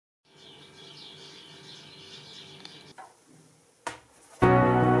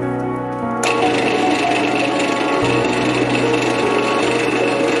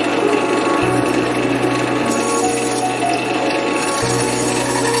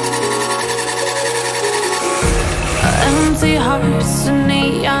hearts and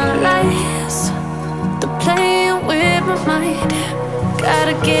neon lights. They're playing with my mind.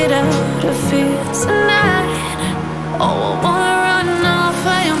 Gotta get out of here tonight. Oh, I wanna run off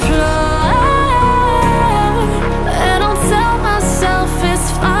and fly. And I'll tell myself it's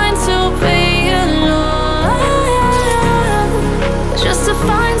fine to be alone, just to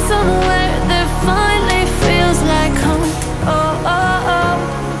find somewhere that finally feels like home. Oh, oh, oh.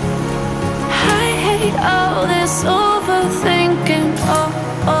 I hate all this overthinking. Oh,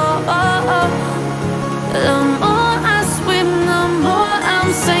 oh, oh, oh. The more I swim, the more I'm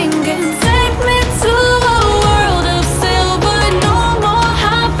sinking. Take me to a world of silver. No more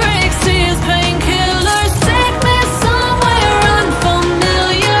heartbreaks, tears, painkillers. Take me somewhere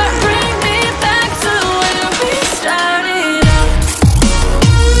unfamiliar. Bring me back to where we started out.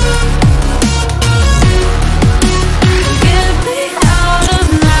 Get me out of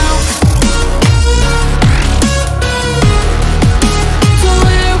now, to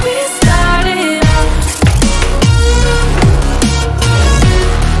where we started out.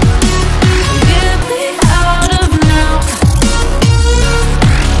 Get me out of now,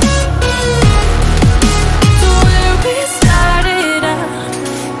 to where we started out.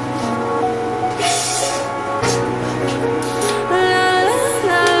 La la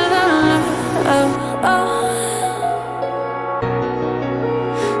la la la, oh, oh.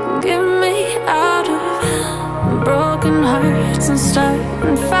 Get me out of broken hearts and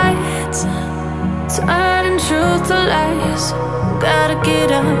starting fights, turning truth to lies. Gotta get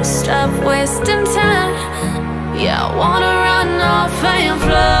up, stop wasting time. Yeah, I wanna run off and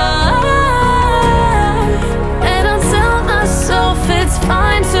fly. And I'll tell myself it's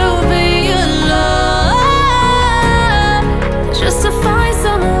fine to be alone, just to find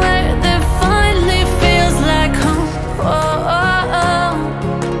somewhere that finally feels like home. Oh, oh, oh.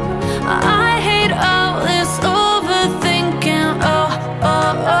 I hate all this overthinking. Oh,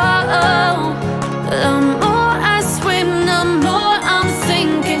 oh, oh, oh. The more I swim, the more I'm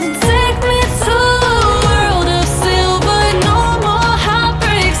sinking. Take me to a world of silver. No more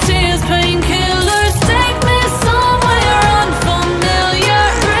heartbreaks, tears, painkillers. Take me somewhere unfamiliar.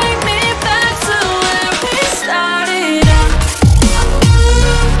 Bring me back to where we started out.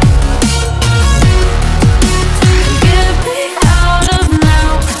 Get me out of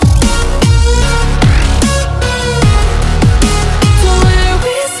now, to where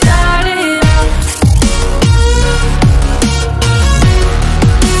we started out.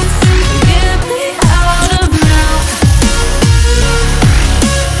 Get me out of now,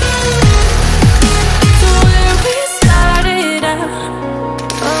 to where we started out.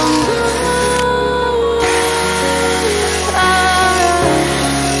 Oh,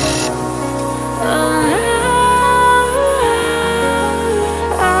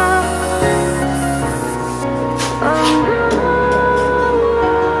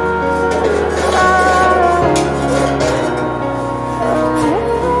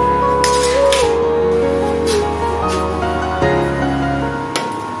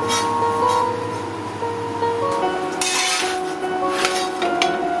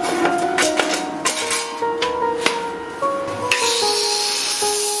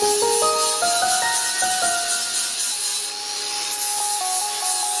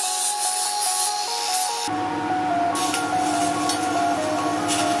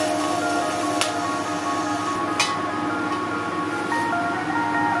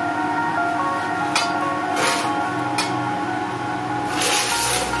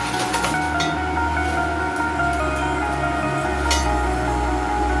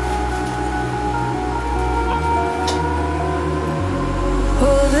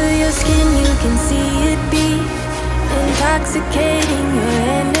 over your skin, you can see it beat, intoxicating your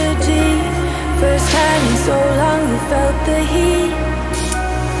energy. First time in so long you felt the heat,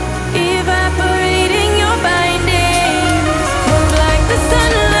 evaporating your bindings. Move like the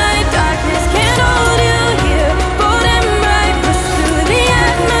sunlight, darkness can't hold you here. Bold and bright, push through the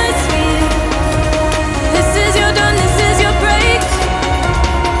atmosphere. This is your dawn, this is your break.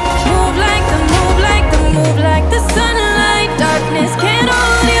 Move like the, move like the, move like the sunlight. Darkness can't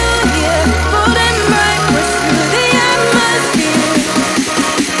hold you here. Bold and bright, push through the atmosphere.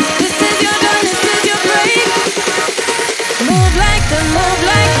 This is your dawn, this is your break. Move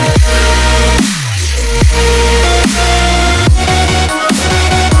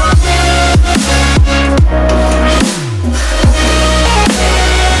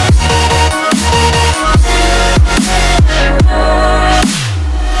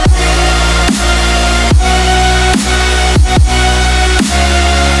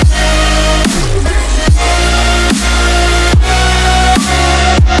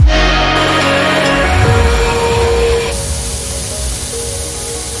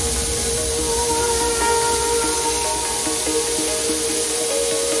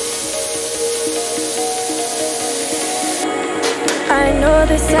all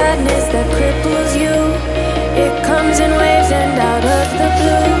the sadness that cripples you. It comes in waves and out of the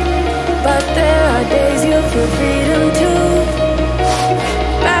blue. But there are days you feel freedom too.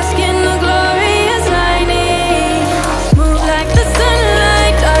 Bask in the glorious lightning. Move like the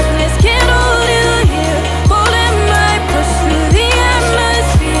sunlight. Darkness can't hold you here. Falling might push through the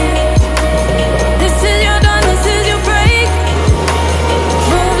atmosphere. This is your dawn, this is your break.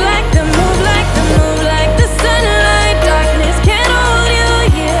 Move like the, move like the, move like the sunlight. Darkness can't hold you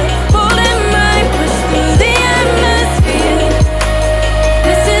here. Falling might push through the atmosphere.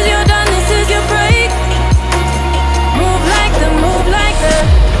 This is your dawn, this is your break. Move like the, move like the.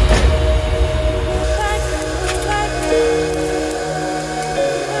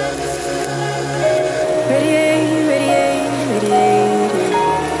 Radiate, radiate, radiate.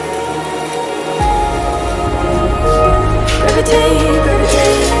 Gravitate,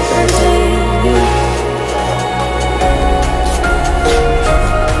 gravitate, gravitate.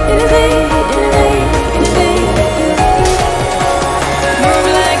 Innovate, innovate, innovate. Move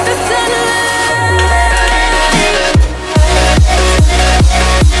like the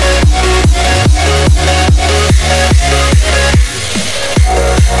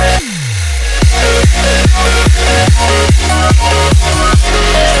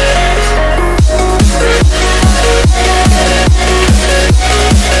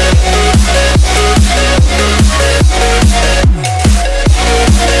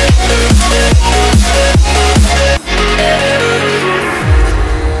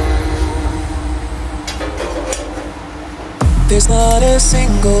There's not a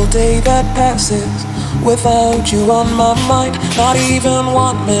single day that passes without you on my mind. Not even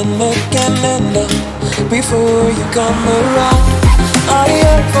 1 minute can end up before you come around. I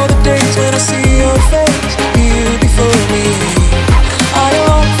yearn for the days when I see your face, you before me. I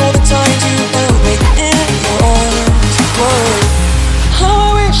long for the times you held me in your arms. Whoa. How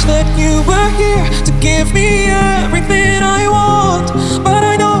I wish that you were here to give me everything I want. But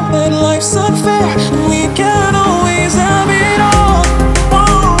I know that life's unfair and we can't always have it all.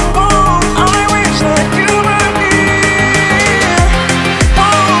 Whoa, whoa. I wish that you were here.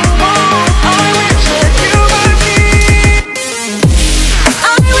 Whoa, whoa. I wish that you were here.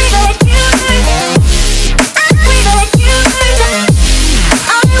 I wish that you were. I wish that you were.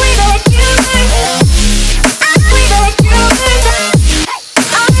 I wish that you were. I wish that you were.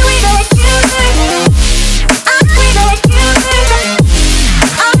 I wish that you were. I wish that you were.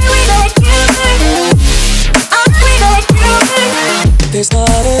 I wish that you were. I wish that you were. There's not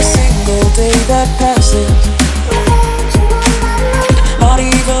a single day that passes, not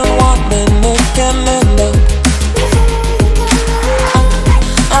even 1 minute can end up.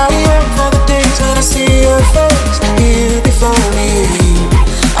 I yearn for the days when I see your face, you before me.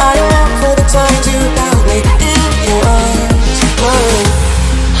 I long for the times you held me in your arms. Whoa.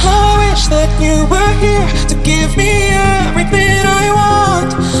 How I wish that you were here to give me